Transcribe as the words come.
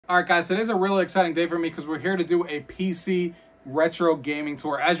All right, guys, today's a really exciting day for me because we're here to do a PC retro gaming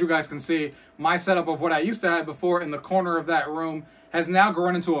tour. As you guys can see, my setup of what I used to have before in the corner of that room has now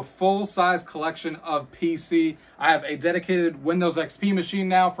grown into a full-size collection of PC. I have a dedicated Windows XP machine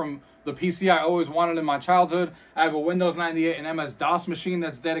now from the PC I always wanted in my childhood. I have a Windows 98 and MS-DOS machine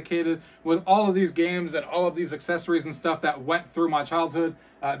that's dedicated with all of these games and all of these accessories and stuff that went through my childhood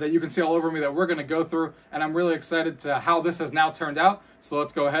that you can see all over me that we're going to go through. And I'm really excited to how this has now turned out. So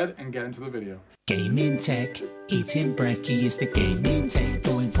let's go ahead and get into the video. Gaming tech, eating brekkie is the gaming tech.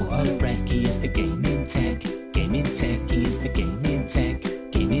 Going for a brekkie is the gaming tech. Gaming tech is the gaming tech.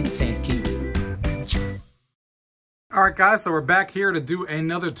 Gaming techie. All right, guys, so we're back here to do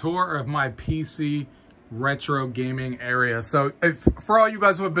another tour of my PC retro gaming area. So for all you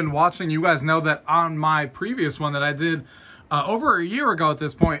guys who have been watching, you guys know that on my previous one that I did over a year ago at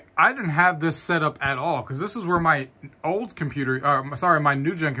this point, I didn't have this set up at all because this is where my old computer, my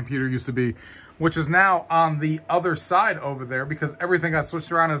new gen computer used to be, which is now on the other side over there because everything got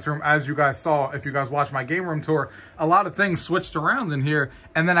switched around in this room. As you guys saw, if you guys watched my game room tour, a lot of things switched around in here.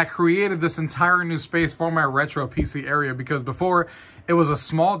 And then I created this entire new space for my retro PC area because before it was a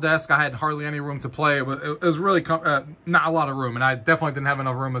small desk. I had hardly any room to play. It was really not a lot of room. And I definitely didn't have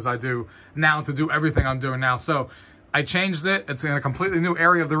enough room as I do now to do everything I'm doing now. So I changed it. It's in a completely new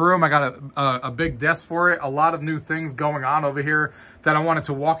area of the room. I got a big desk for it. A lot of new things going on over here that I wanted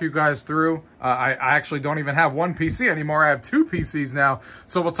to walk you guys through. I actually don't even have one PC anymore. I have two PCs now.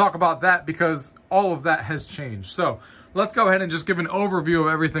 So we'll talk about that because all of that has changed. So let's go ahead and just give an overview of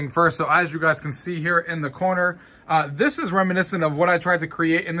everything first. So as you guys can see here in the corner, this is reminiscent of what I tried to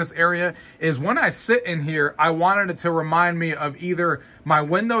create in this area. Is when I sit in here, I wanted it to remind me of either my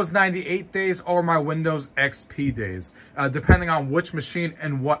Windows 98 days or my Windows XP days, depending on which machine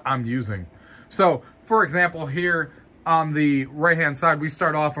and what I'm using. So, for example, here on the right-hand side, we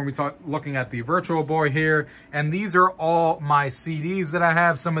start off when we start looking at the Virtual Boy here, and these are all my CDs that I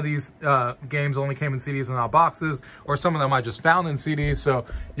have. Some of these games only came in CDs and not boxes, or some of them I just found in CDs, so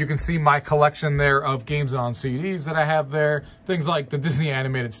you can see my collection there of games on CDs that I have there. Things like the Disney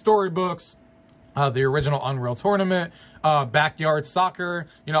animated storybooks, the original Unreal Tournament, Backyard Soccer,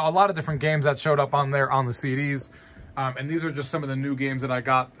 you know, a lot of different games that showed up on there on the CDs. And these are just some of the new games that I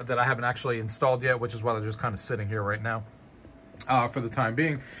got that I haven't actually installed yet, which is why they're just kind of sitting here right now for the time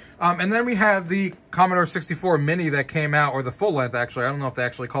being. And then we have the Commodore 64 Mini that came out, or the full length actually. I don't know if they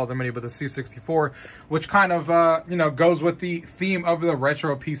actually called it Mini, but the C64, which kind of, you know, goes with the theme of the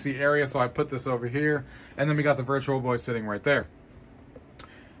retro PC area. So I put this over here. And then we got the Virtual Boy sitting right there.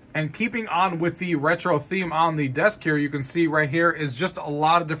 And keeping on with the retro theme on the desk here, you can see right here is just a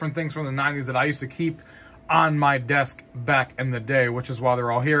lot of different things from the 90s that I used to keep on my desk back in the day, which is why they're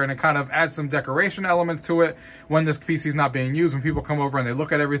all here. And it kind of adds some decoration elements to it when this PC is not being used, when people come over and they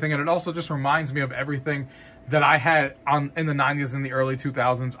look at everything. And it also just reminds me of everything that I had in the 90s and the early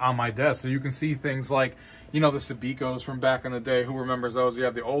 2000s on my desk. So you can see things like, you know, the Sabicos from back in the day. Who remembers those? You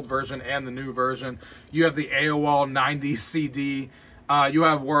have the old version and the new version. You have the AOL 90s CD. You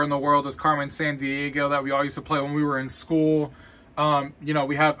have Where in the World is Carmen Sandiego that we all used to play when we were in school. You know,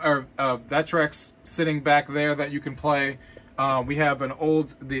 we have our Vectrex sitting back there that you can play. We have an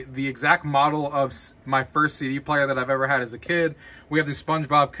old, the exact model of my first CD player that I've ever had as a kid. We have the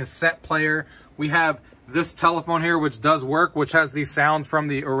SpongeBob cassette player. We have this telephone here, which does work, which has the sounds from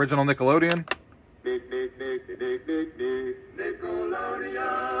the original Nickelodeon.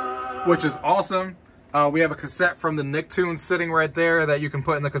 Which is awesome. We have a cassette from the Nicktoons sitting right there that you can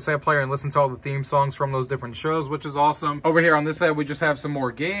put in the cassette player and listen to all the theme songs from those different shows, which is awesome. Over here on this side, we just have some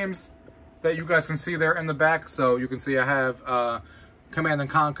more games that you guys can see there in the back. So you can see I have Command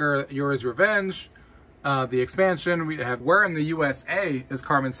 & Conquer, Yuri's Revenge, the expansion. We have Where in the USA is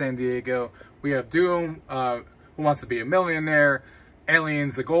Carmen Sandiego. We have Doom, Who Wants to Be a Millionaire,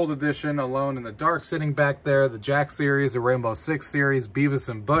 Aliens, the Gold Edition, Alone in the Dark sitting back there, the Jack series, the Rainbow Six series, Beavis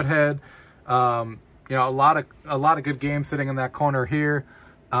and Butthead. You know, a lot of good games sitting in that corner here.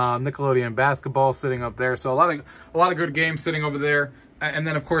 Nickelodeon basketball sitting up there. So a lot of good games sitting over there. And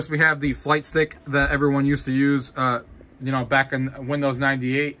then of course we have the flight stick that everyone used to use, you know, back in Windows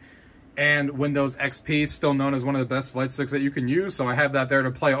 98 and Windows XP, still known as one of the best flight sticks that you can use. So I have that there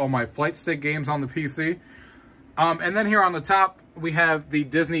to play all my flight stick games on the PC. And then here on the top, we have the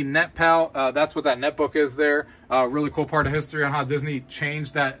Disney NetPal. That's what that netbook is there. Really cool part of history on how Disney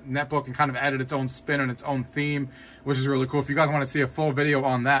changed that netbook and kind of added its own spin and its own theme, which is really cool. If you guys want to see a full video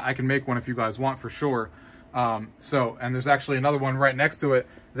on that, I can make one if you guys want for sure. And there's actually another one right next to it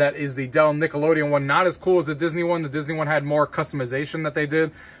That is the Dell Nickelodeon one. Not as cool as the Disney one. The Disney one had more customization that they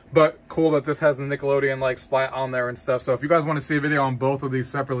did, but cool that this has the Nickelodeon like splat on there and stuff. So if you guys want to see a video on both of these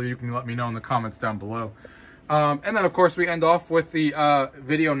separately, you can let me know in the comments down below. And then of course we end off with the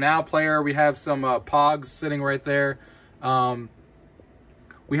Video Now player. We have some Pogs sitting right there.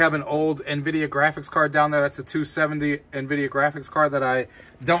 We have an old NVIDIA graphics card down there. That's a 270 NVIDIA graphics card that I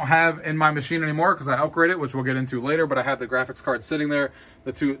don't have in my machine anymore because I upgraded it, which we'll get into later. But I have the graphics card sitting there,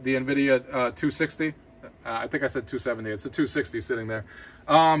 the NVIDIA 260. I think I said 270. It's a 260 sitting there.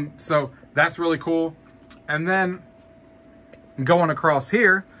 So that's really cool. And then going across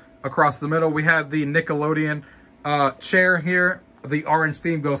here, across the middle, we have the Nickelodeon chair here. The orange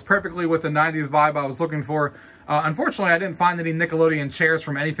theme goes perfectly with the 90s vibe I was looking for. Unfortunately, I didn't find any Nickelodeon chairs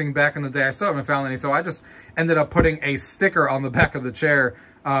from anything back in the day. I still haven't found any, so I just ended up putting a sticker on the back of the chair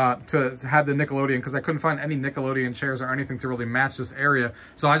to have the Nickelodeon, because I couldn't find any Nickelodeon chairs or anything to really match this area.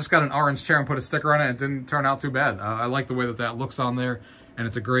 So I just got an orange chair and put a sticker on it. It didn't turn out too bad. I like the way that that looks on there, and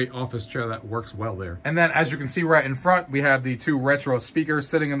it's a great office chair that works well there. And then, as you can see right in front, we have the two retro speakers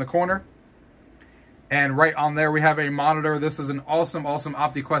sitting in the corner. And right on there, we have a monitor. This is an awesome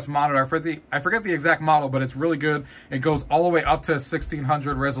OptiQuest monitor. I forget the exact model, but it's really good. It goes all the way up to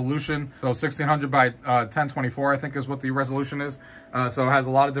 1600 resolution. So 1600 by 1024, I think is what the resolution is. So it has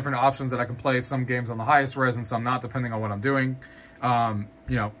a lot of different options that I can play some games on the highest res and some not, depending on what I'm doing.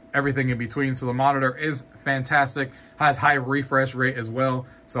 You know, everything in between. So the monitor is fantastic. Has high refresh rate as well.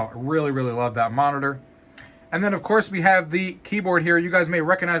 So I really love that monitor. And then, of course, we have the keyboard here. You guys may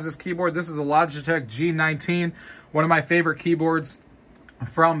recognize this keyboard. This is a Logitech G19, one of my favorite keyboards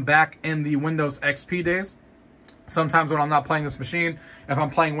from back in the Windows XP days. Sometimes when I'm not playing this machine, if I'm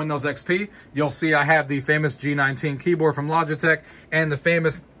playing Windows XP, you'll see I have the famous G19 keyboard from Logitech and the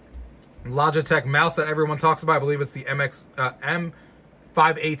famous Logitech mouse that everyone talks about. I believe it's the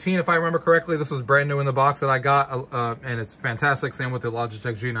M518, if I remember correctly. This was brand new in the box that I got, and it's fantastic. Same with the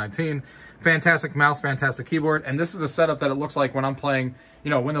Logitech G19. Fantastic mouse, fantastic keyboard. And this is the setup that it looks like when I'm playing,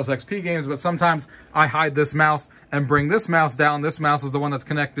 you know, Windows XP games. But sometimes I hide this mouse and bring this mouse down. This mouse is the one that's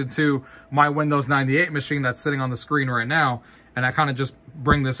connected to my Windows 98 machine that's sitting on the screen right now. And I kind of just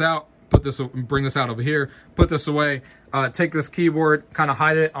bring this out, bring this out over here, put this away, take this keyboard, kind of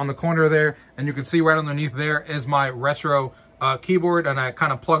hide it on the corner there. And you can see right underneath there is my retro keyboard, and I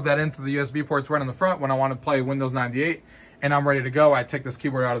kind of plug that into the USB ports right on the front when I want to play Windows 98 and I'm ready to go. I take this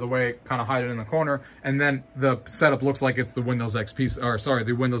keyboard out of the way, kind of hide it in the corner, and then the setup looks like it's the Windows XP, or sorry,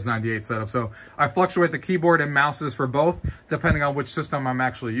 the Windows 98 setup. So I fluctuate the keyboard and mouses for both, depending on which system I'm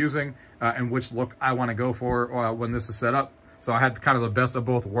actually using and which look I want to go for when this is set up. So I had kind of the best of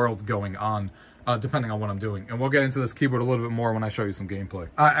both worlds going on, depending on what I'm doing. And we'll get into this keyboard a little bit more when I show you some gameplay.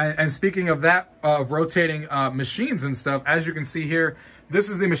 And speaking of that, of rotating machines and stuff, as you can see here, this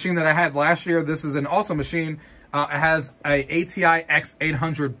is the machine that I had last year. This is an awesome machine. It has a ATI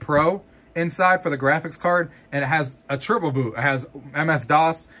X800 Pro inside for the graphics card, and it has a triple boot. It has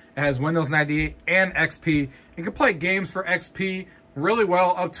MS-DOS, it has Windows 98 and XP. You can play games for XP really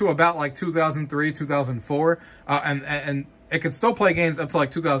well up to about like 2003, 2004, and it could still play games up to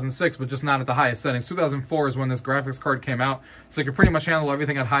like 2006, but just not at the highest settings. 2004 is when this graphics card came out, so you can pretty much handle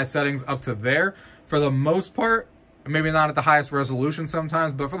everything at high settings up to there. For the most part, maybe not at the highest resolution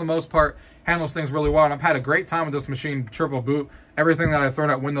sometimes, but for the most part, handles things really well. And I've had a great time with this machine, triple boot. Everything that I've thrown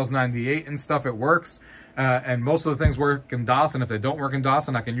at Windows 98 and stuff, it works. And most of the things work in DOS, and if they don't work in DOS,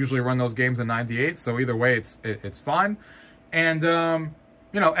 and I can usually run those games in 98, so either way, it's fine. And,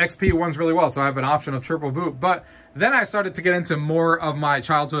 you know, XP runs really well, so I have an option of triple boot. But then I started to get into more of my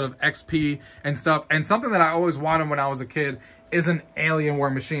childhood of XP and stuff, and something that I always wanted when I was a kid is an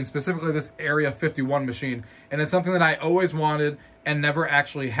Alienware machine, specifically this Area 51 machine. And it's something that I always wanted and never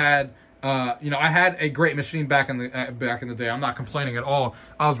actually had. You know, I had a great machine back in the day. I'm not complaining at all.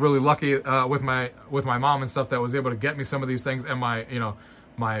 I was really lucky with my mom and stuff that was able to get me some of these things, and my, you know,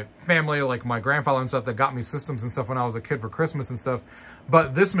 my family, like my grandfather and stuff, that got me systems and stuff when I was a kid for Christmas and stuff.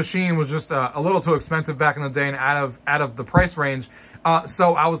 But this machine was just a little too expensive back in the day and out of the price range.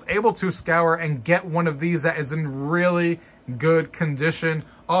 So I was able to scour and get one of these that is in really good condition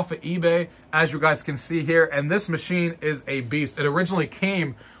off of eBay, as you guys can see here. And this machine is a beast. It originally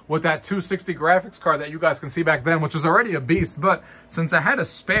came with that 260 graphics card that you guys can see back then, which is already a beast. But since I had a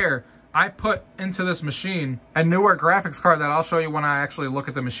spare, I put into this machine a newer graphics card that I'll show you when I actually look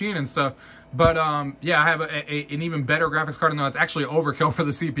at the machine and stuff. But yeah, I have an even better graphics card, and though it's actually overkill for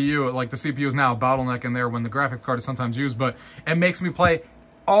the CPU. Like, the CPU is now a bottleneck in there when the graphics card is sometimes used, but it makes me play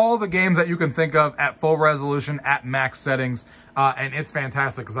all the games that you can think of at full resolution, at max settings, and it's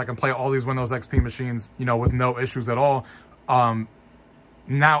fantastic because I can play all these Windows XP machines, you know, with no issues at all.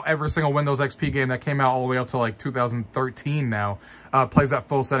 now every single Windows XP game that came out all the way up to like 2013 now plays at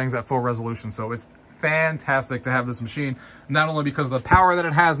full settings, at full resolution. So it's fantastic to have this machine, not only because of the power that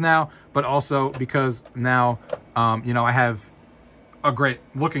it has now, but also because now, you know, I have a great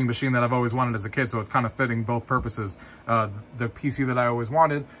looking machine that I've always wanted as a kid. So it's kind of fitting both purposes, the PC that I always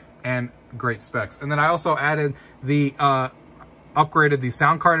wanted and great specs. And then I also added the, upgraded the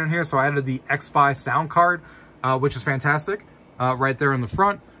sound card in here. So I added the X5 sound card, which is fantastic, right there in the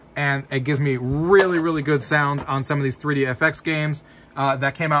front. And it gives me really, really good sound on some of these 3D FX games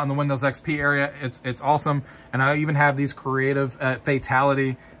that came out in the Windows XP area. It's awesome. And I even have these Creative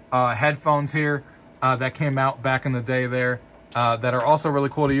Fatality headphones here that came out back in the day there that are also really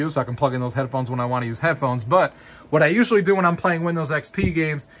cool to use. So I can plug in those headphones when I want to use headphones. But what I usually do when I'm playing Windows XP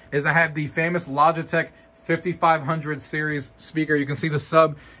games is I have the famous Logitech 5500 series speaker. You can see the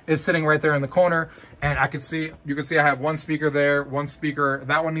sub is sitting right there in the corner, and you can see I have one speaker there, one speaker.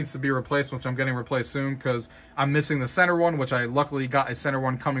 That one needs to be replaced, which I'm getting replaced soon because I'm missing the center one, which I luckily got a center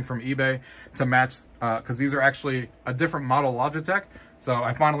one coming from eBay to match, because these are actually a different model Logitech. So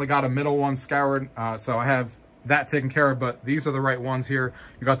I finally got a middle one scoured, so I have that taken care of, but these are the right ones here.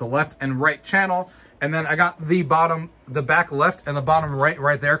 You got the left and right channel, and then I got the back left and the bottom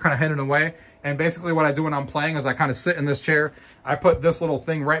right there kind of hidden away. And basically what I do when I'm playing is I kind of sit in this chair. I put this little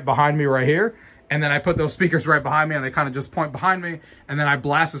thing right behind me right here. And then I put those speakers right behind me and they kind of just point behind me. And then I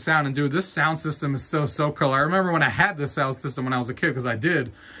blast the sound. And dude, this sound system is so cool. I remember when I had this sound system when I was a kid, because I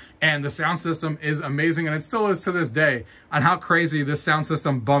did. And the sound system is amazing. And it still is to this day on how crazy this sound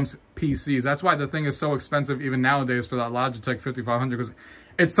system bumps PCs. That's why the thing is so expensive even nowadays for that Logitech 5500, because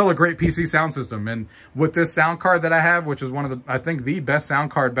it's still a great PC sound system. And with this sound card that I have, which is one of the, I think the best sound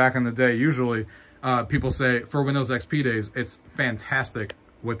card back in the day, usually people say for Windows XP days, it's fantastic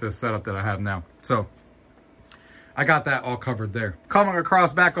with this setup that I have now. So I got that all covered there. Coming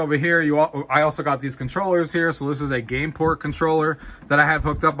across back over here, I also got these controllers here. So this is a game port controller that I have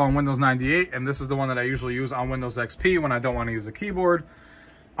hooked up on Windows 98. And this is the one that I usually use on Windows XP when I don't want to use a keyboard.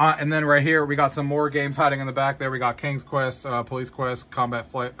 And then right here, we got some more games hiding in the back there. We got King's Quest, Police Quest, Combat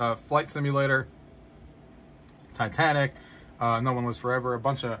Flight Simulator, Titanic, No One Lives Forever, a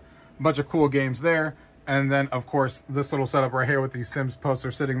bunch of cool games there. And then, of course, this little setup right here with the Sims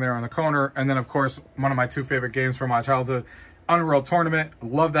poster sitting there on the corner. And then, of course, one of my two favorite games from my childhood, Unreal Tournament.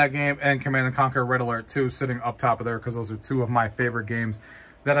 Love that game. And Command & Conquer Red Alert 2 sitting up top of there, because those are two of my favorite games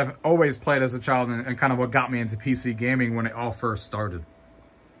that I've always played as a child, and kind of what got me into PC gaming when it all first started.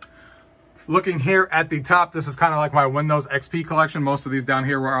 Looking here at the top, this is kind of like my Windows XP collection. Most of these down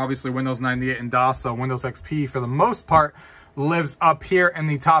here were obviously Windows 98 and DOS, so Windows XP, for the most part, lives up here in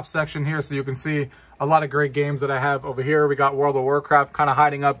the top section here. So you can see a lot of great games that I have over here. We got World of Warcraft kind of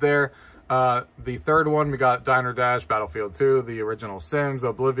hiding up there. The third one, we got Diner Dash, Battlefield 2, the original Sims,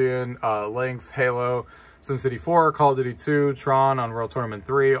 Oblivion, Lynx, Halo, SimCity 4, Call of Duty 2, Tron, Unreal Tournament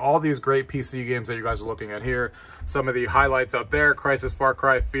 3, all these great PC games that you guys are looking at here. Some of the highlights up there, Crysis, Far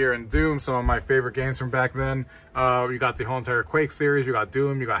Cry, Fear, and Doom, some of my favorite games from back then. You got the whole entire Quake series, you got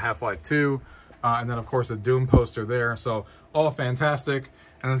Doom, you got Half-Life 2, and then of course a Doom poster there, so all fantastic.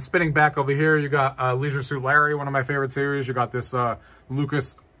 And then spinning back over here, you got Leisure Suit Larry, one of my favorite series. You got this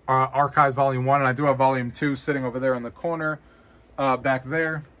Lucas Archives Volume 1, and I do have Volume 2 sitting over there in the corner back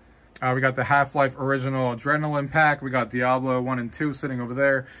there. We got the Half-Life Original Adrenaline Pack. We got Diablo 1 and 2 sitting over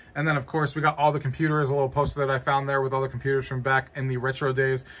there. And then, of course, we got all the computers, a little poster that I found there with all the computers from back in the retro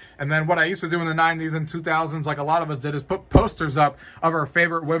days. And then what I used to do in the 90s and 2000s, like a lot of us did, is put posters up of our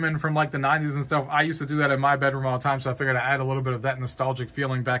favorite women from, like, the 90s and stuff. I used to do that in my bedroom all the time, so I figured I'd add a little bit of that nostalgic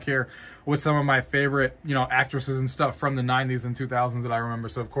feeling back here with some of my favorite, you know, actresses and stuff from the 90s and 2000s that I remember.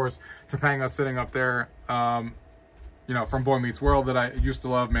 So, of course, Topanga sitting up there, you know, from Boy Meets World that I used to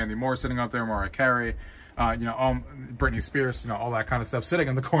love, Mandy Moore sitting up there, Mariah Carey, you know, Britney Spears, you know, all that kind of stuff sitting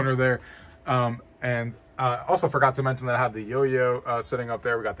in the corner there. And also forgot to mention that I have the Yo-Yo sitting up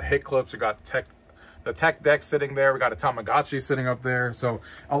there. We got the Hit Clips, we got the Tech Deck sitting there, we got a Tamagotchi sitting up there. So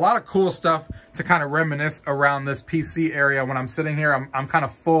a lot of cool stuff to kind of reminisce around this PC area. When I'm sitting here, I'm kind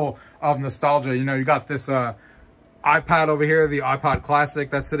of full of nostalgia. You know, you got this iPad over here, the iPod Classic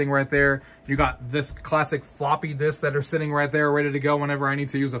that's sitting right there. You got this classic floppy disks that are sitting right there ready to go whenever I need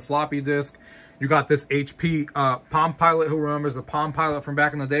to use a floppy disk. You got this HP Palm Pilot. Who remembers the Palm Pilot from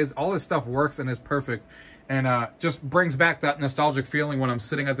back in the days? All this stuff works and is perfect, and just brings back that nostalgic feeling when I'm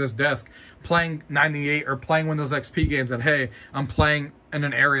sitting at this desk playing 98 or playing Windows XP games, and hey, I'm playing in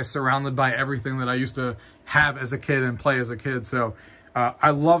an area surrounded by everything that I used to have as a kid and play as a kid. So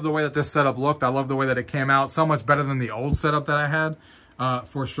I love the way that this setup looked. I love the way that it came out. So much better than the old setup that I had.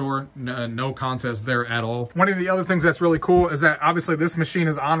 for sure. No contest there at all. One of the other things that's really cool is that obviously this machine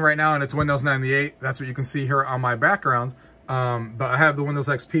is on right now and it's Windows 98. That's what you can see here on my background. But I have the Windows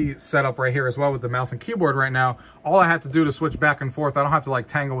XP set up right here as well with the mouse and keyboard right now. All I have to do to switch back and forth, I don't have to like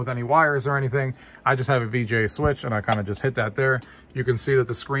tangle with any wires or anything. I just have a VGA switch and I kind of just hit that there. You can see that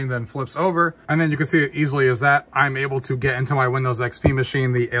the screen then flips over and then you can see it easily as that I'm able to get into my Windows XP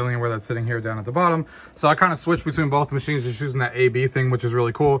machine, the Alienware that's sitting here down at the bottom. So I kind of switch between both machines just using that A/B thing, which is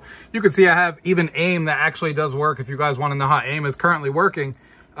really cool. You can see I have even AIM that actually does work. If you guys want to know how AIM is currently working,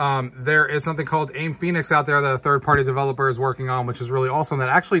 there is something called AIM Phoenix out there that a third-party developer is working on, which is really awesome. That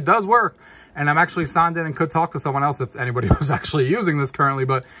actually does work. And I'm actually signed in and could talk to someone else if anybody was actually using this currently.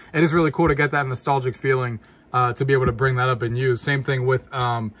 But it is really cool to get that nostalgic feeling to be able to bring that up and use. Same thing with,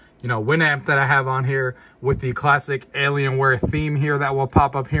 you know, Winamp that I have on here with the classic Alienware theme here that will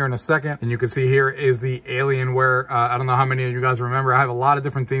pop up here in a second. And you can see here is the Alienware. I don't know how many of you guys remember. I have a lot of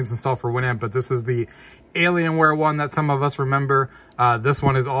different themes installed for Winamp, but this is the Alienware one that some of us remember. This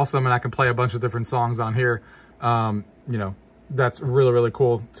one is awesome, and I can play a bunch of different songs on here. You know, that's really, really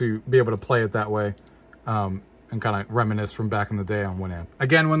cool to be able to play it that way and kind of reminisce from back in the day on Winamp.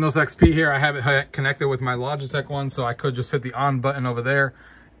 Again, Windows XP here, I have it connected with my Logitech one, so I could just hit the on button over there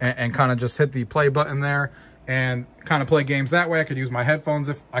and kind of just hit the play button there and kind of play games that way. I could use my headphones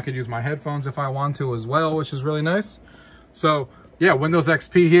if I want to as well, which is really nice. So yeah, Windows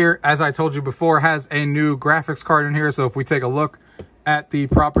XP here, as I told you before, has a new graphics card in here. So if we take a look at the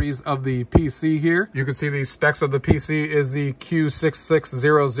properties of the PC here, you can see the specs of the PC is the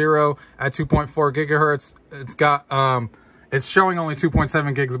Q6600 at 2.4 gigahertz. It's got, it's showing only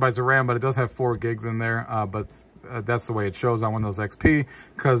 2.7 gigabytes of RAM, but it does have 4 gigs in there. But that's the way it shows on Windows XP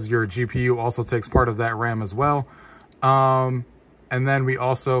because your GPU also takes part of that RAM as well. And then we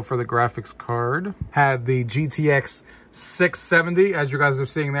also, for the graphics card, had the GTX 670, as you guys are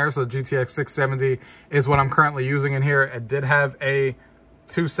seeing there. So GTX 670 is what I'm currently using in here. It did have a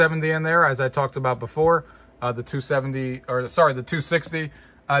 270 in there, as I talked about before. The 260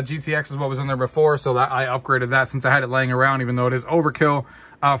 GTX is what was in there before. So that I upgraded that since I had it laying around, even though it is overkill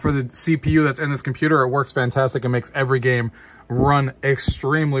for the CPU that's in this computer. It works fantastic and makes every game run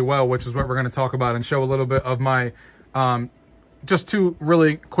extremely well, which is what we're going to talk about and show a little bit of my just 2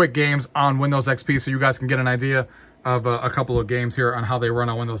 really quick games on Windows XP so you guys can get an idea of a couple of games here on how they run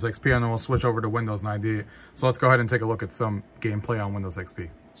on Windows XP, and then we'll switch over to Windows 98. So let's go ahead and take a look at some gameplay on Windows XP.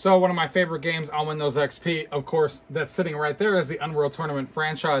 So one of my favorite games on Windows XP, of course, that's sitting right there is the Unreal Tournament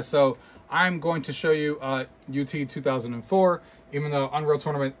franchise. So I'm going to show you UT 2004. Even though Unreal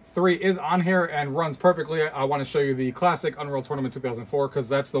Tournament 3 is on here and runs perfectly, I want to show you the classic Unreal Tournament 2004 because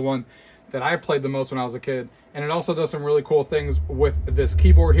that's the one that I played the most when I was a kid. And it also does some really cool things with this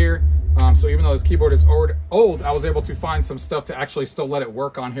keyboard here. So even though this keyboard is old, I was able to find some stuff to actually still let it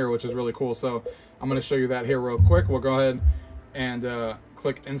work on here, which is really cool. So I'm going to show you that here real quick. We'll go ahead and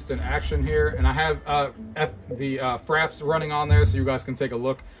click instant action here. And I have the fraps running on there so you guys can take a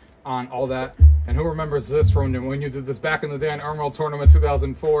look on all that. And who remembers this from when you did this back in the day in Unreal Tournament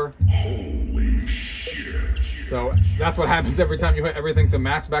 2004? Holy shit. So that's what happens every time you hit everything to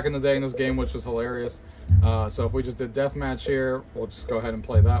max back in the day in this game, which was hilarious. So if we just did deathmatch here, we'll just go ahead and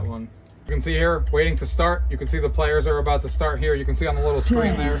play that one. You can see here, waiting to start. You can see the players are about to start here. You can see on the little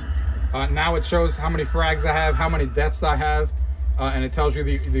screen there. Now it shows how many frags I have, how many deaths I have, and it tells you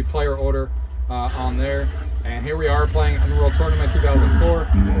the player order on there. And here we are playing Unreal Tournament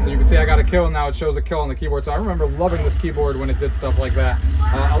 2004. So you can see I got a kill, and now it shows a kill on the keyboard. So I remember loving this keyboard when it did stuff like that.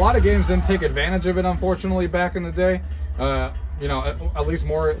 A lot of games didn't take advantage of it, unfortunately, back in the day. You know, at least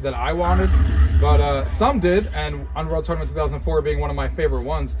more than I wanted. But some did, and Unreal Tournament 2004 being one of my favorite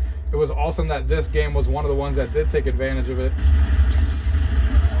ones. It was awesome that this game was one of the ones that did take advantage of it.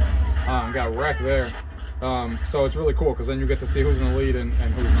 Got wrecked there. So it's really cool, because then you get to see who's in the lead and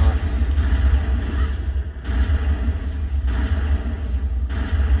who's not.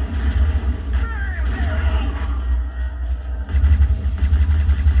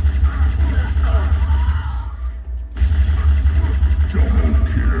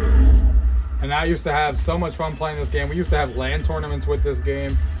 And I used to have so much fun playing this game. We used to have LAN tournaments with this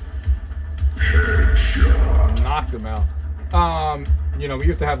game. Knocked them out. You know, we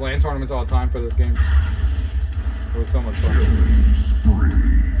used to have LAN tournaments all the time for this game. It was so much fun.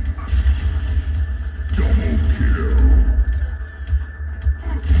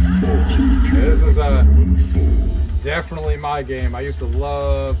 This is definitely my game. I used to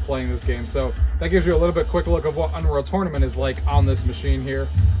love playing this game. So that gives you a little bit quick look of what Unreal Tournament is like on this machine here,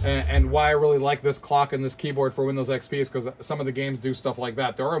 and why I really like this clock and this keyboard for Windows XP is because some of the games do stuff like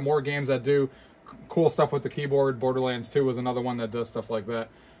that. There are more games that do cool stuff with the keyboard. Borderlands 2 was another one that does stuff like that.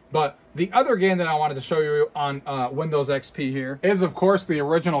 But the other game that I wanted to show you on Windows XP here is, of course, the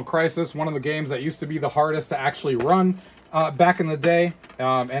original Crysis, one of the games that used to be the hardest to actually run back in the day.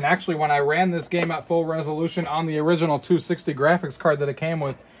 And actually, when I ran this game at full resolution on the original 260 graphics card that it came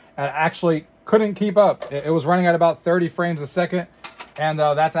with, I actually couldn't keep up. It was running at about 30 frames a second. And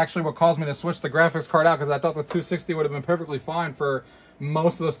that's actually what caused me to switch the graphics card out, because I thought the 260 would have been perfectly fine for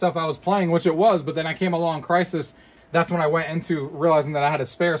most of the stuff I was playing, which it was. But then I came along Crysis. That's when I went into realizing that I had a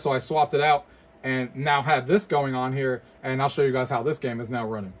spare, so I swapped it out and now have this going on here, and I'll show you guys how this game is now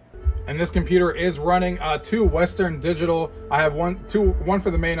running. And this computer is running 2 Western Digital. I have one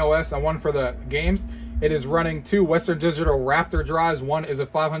for the main OS and one for the games. It is running 2 Western Digital Raptor drives. One is a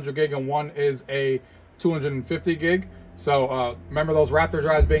 500 gig and one is a 250 gig. So remember those Raptor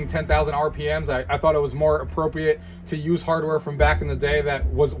drives being 10,000 RPMs? I thought it was more appropriate to use hardware from back in the day that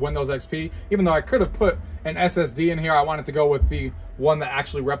was Windows XP. Even though I could have put an SSD in here, I wanted to go with the one that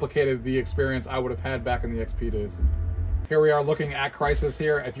actually replicated the experience I would have had back in the XP days. Here we are looking at Crysis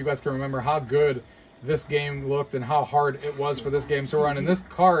here. If you guys can remember how good this game looked and how hard it was for this game to run. And this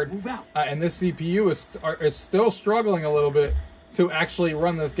card and this CPU is still struggling a little bit to actually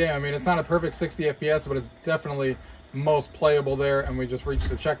run this game. I mean, it's not a perfect 60 FPS, but it's definitely most playable there. And we just reached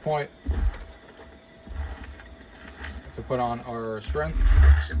the checkpoint to put on our strength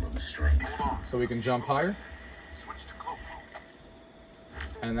so we can jump higher.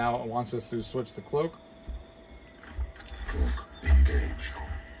 And now it wants us to switch to cloak.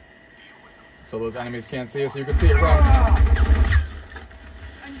 So those enemies can't see us. You can see it runs.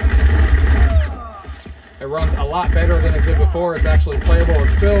 It runs a lot better than it did before. It's actually playable.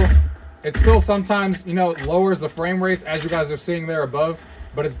 It still sometimes, you know, lowers the frame rates, as you guys are seeing there above,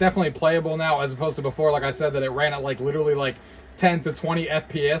 but it's definitely playable now, as opposed to before, like I said, that it ran at like literally like 10 to 20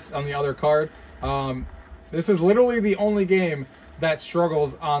 FPS on the other card. This is literally the only game that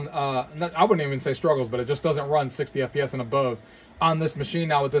struggles on, I wouldn't even say struggles, but it just doesn't run 60 FPS and above on this machine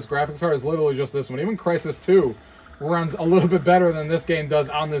now with this graphics card. Is literally just this one. Even Crysis 2 runs a little bit better than this game does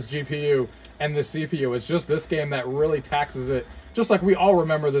on this GPU and this CPU. It's just this game that really taxes it, just like we all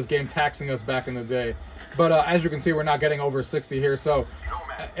remember this game taxing us back in the day. But as you can see, we're not getting over 60 here, so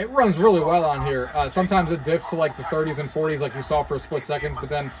it runs really well on here. Sometimes it dips to like the 30s and 40s like you saw for a split seconds, but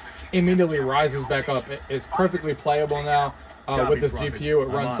then immediately rises back up. It's perfectly playable now with this GPU. It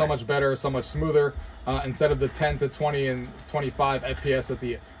runs so much better, so much smoother, instead of the 10 to 20 and 25 FPS that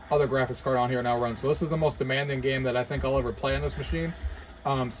the other graphics card on here now runs. So this is the most demanding game that I think I'll ever play on this machine.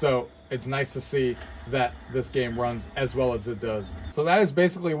 So it's nice to see that this game runs as well as it does. So that is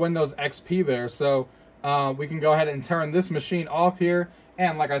basically Windows XP there. So we can go ahead and turn this machine off here.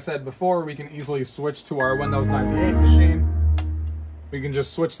 And like I said before, we can easily switch to our Windows 98 machine. We can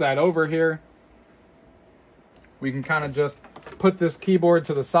just switch that over here. We can kind of just put this keyboard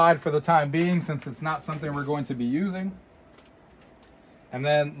to the side for the time being, since it's not something we're going to be using. And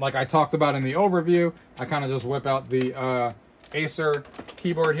then, like I talked about in the overview, I kind of just whip out the Acer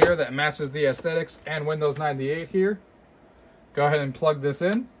keyboard here that matches the aesthetics and Windows 98 here. Go ahead and plug this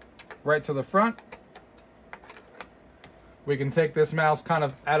in right to the front. We can take this mouse kind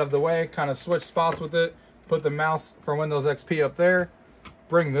of out of the way, kind of switch spots with it, put the mouse for Windows XP up there,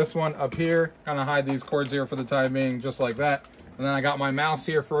 bring this one up here, kind of hide these cords here for the time being, just like that. And then I got my mouse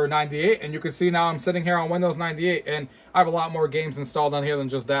here for 98, and you can see now I'm sitting here on Windows 98, and I have a lot more games installed on here than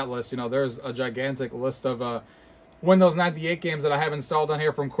just that list. You know, there's a gigantic list of Windows 98 games that I have installed on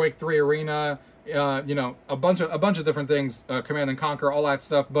here, from Quake 3 Arena, you know, a bunch of different things, Command and Conquer, all that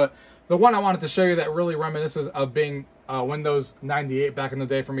stuff. But the one I wanted to show you that really reminisces of being Windows 98 back in the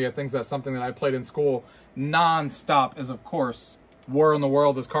day for me, I think that's something that I played in school non-stop, is of course War in the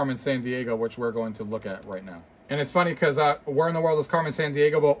World is Carmen Sandiego, which we're going to look at right now. And it's funny because War in the World is Carmen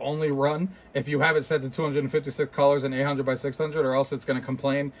Sandiego will only run if you have it set to 256 colors and 800 by 600, or else it's going to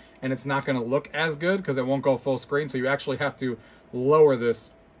complain and it's not going to look as good because it won't go full screen. So you actually have to lower this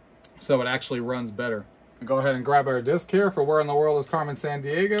so it actually runs better. Go ahead and grab our disc here for War in the World is Carmen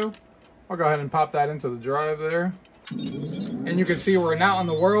Sandiego. I'll go ahead and pop that into the drive there. And you can see we're now in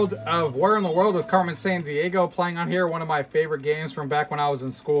the world of War in the World is Carmen Sandiego playing on here. One of my favorite games from back when I was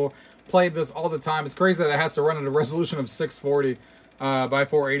in school. Played this all the time. It's crazy that it has to run at a resolution of 640 by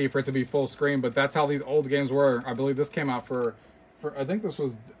 480 for it to be full screen, but that's how these old games were. I believe this came out for I think this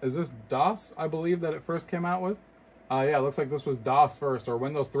was, is this DOS, I believe, that it first came out with? Yeah, it looks like this was DOS first, or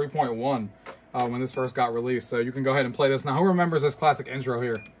Windows 3.1 when this first got released. So you can go ahead and play this. Now, who remembers this classic intro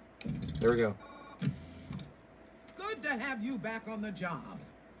here? There we go. Good to have you back on the job.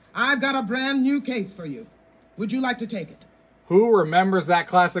 I've got a brand new case for you. Would you like to take it? Who remembers that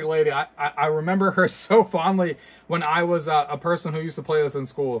classic lady? I remember her so fondly when I was a person who used to play this in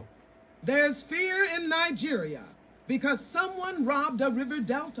school. There's fear in Nigeria because someone robbed a river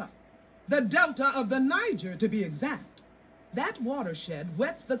delta. The delta of the Niger, to be exact. That watershed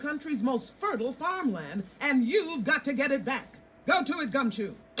wets the country's most fertile farmland, and you've got to get it back. Go to it,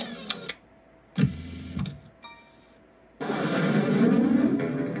 Gumshoe.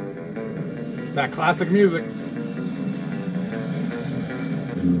 That classic music.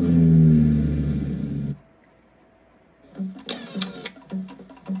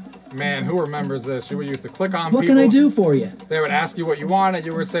 Man, who remembers this? You would used to click on What people. can I do for you? They would ask you what you wanted.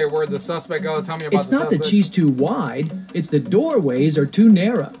 You would say, where'd the suspect go? Tell me about It's the not suspect. that she's too wide, it's the doorways are too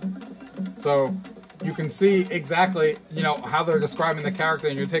narrow. So you can see exactly, you know, how they're describing the character,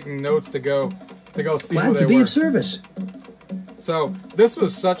 and you're taking notes to go see who Glad they to be were. of service. So this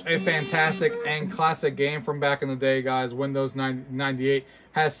was such a fantastic and classic game from back in the day, guys. Windows 98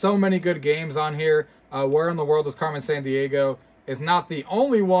 has so many good games on here. Where in the World is Carmen Sandiego is not the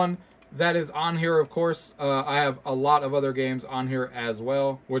only one that is on here, of course. I have a lot of other games on here as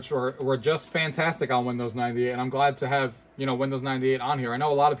well, which were just fantastic on Windows 98, and I'm glad to have, you know, Windows 98 on here. I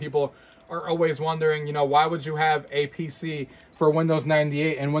know a lot of people are always wondering, you know, why would you have a PC for Windows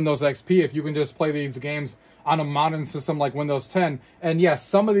 98 and Windows XP if you can just play these games on a modern system like Windows 10? And yes,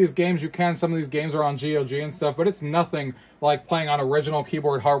 some of these games you can, some of these games are on GOG and stuff, but it's nothing like playing on original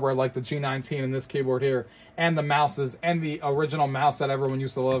keyboard hardware like the G19 and this keyboard here, and the mouses, and the original mouse that everyone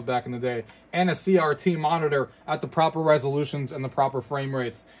used to love back in the day, and a CRT monitor at the proper resolutions and the proper frame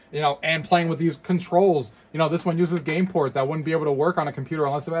rates, you know, and playing with these controls. You know, this one uses GamePort that wouldn't be able to work on a computer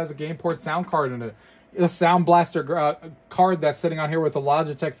unless it has a GamePort sound card in it. The Sound Blaster card that's sitting on here with the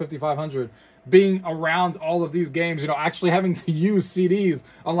Logitech 5500. Being around all of these games, you know, actually having to use CDs,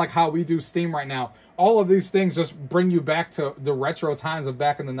 unlike how we do Steam right now. All of these things just bring you back to the retro times of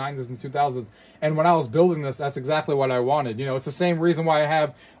back in the 90s and 2000s. And when I was building this, that's exactly what I wanted. You know, it's the same reason why I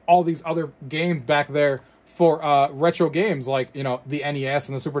have all these other games back there for retro games like, you know, the NES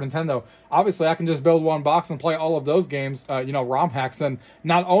and the Super Nintendo. Obviously, I can just build one box and play all of those games, you know, ROM hacks, and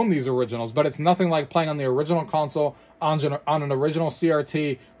not own these originals. But it's nothing like playing on the original console, on an original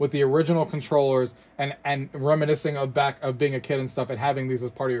CRT with the original controllers, and reminiscing of being a kid and stuff, and having these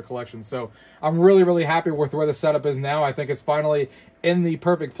as part of your collection. So I'm really, really happy with where the setup is now. I think it's finally in the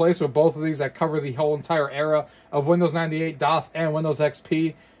perfect place with both of these that cover the whole entire era of Windows 98, DOS, and Windows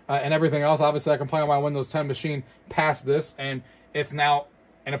XP. And everything else. Obviously, I can play on my Windows 10 machine past this, and it's now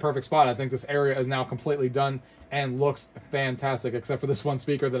in a perfect spot. I think this area is now completely done and looks fantastic, except for this one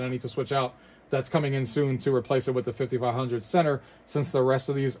speaker that I need to switch out that's coming in soon to replace it with the 5500 center, since the rest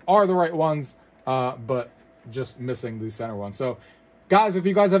of these are the right ones, but just missing the center one. So, guys, if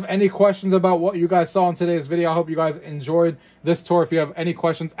you guys have any questions about what you guys saw in today's video, I hope you guys enjoyed this tour. If you have any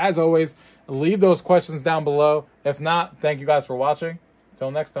questions, as always, leave those questions down below. If not, thank you guys for watching. Till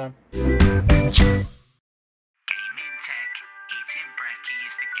next time.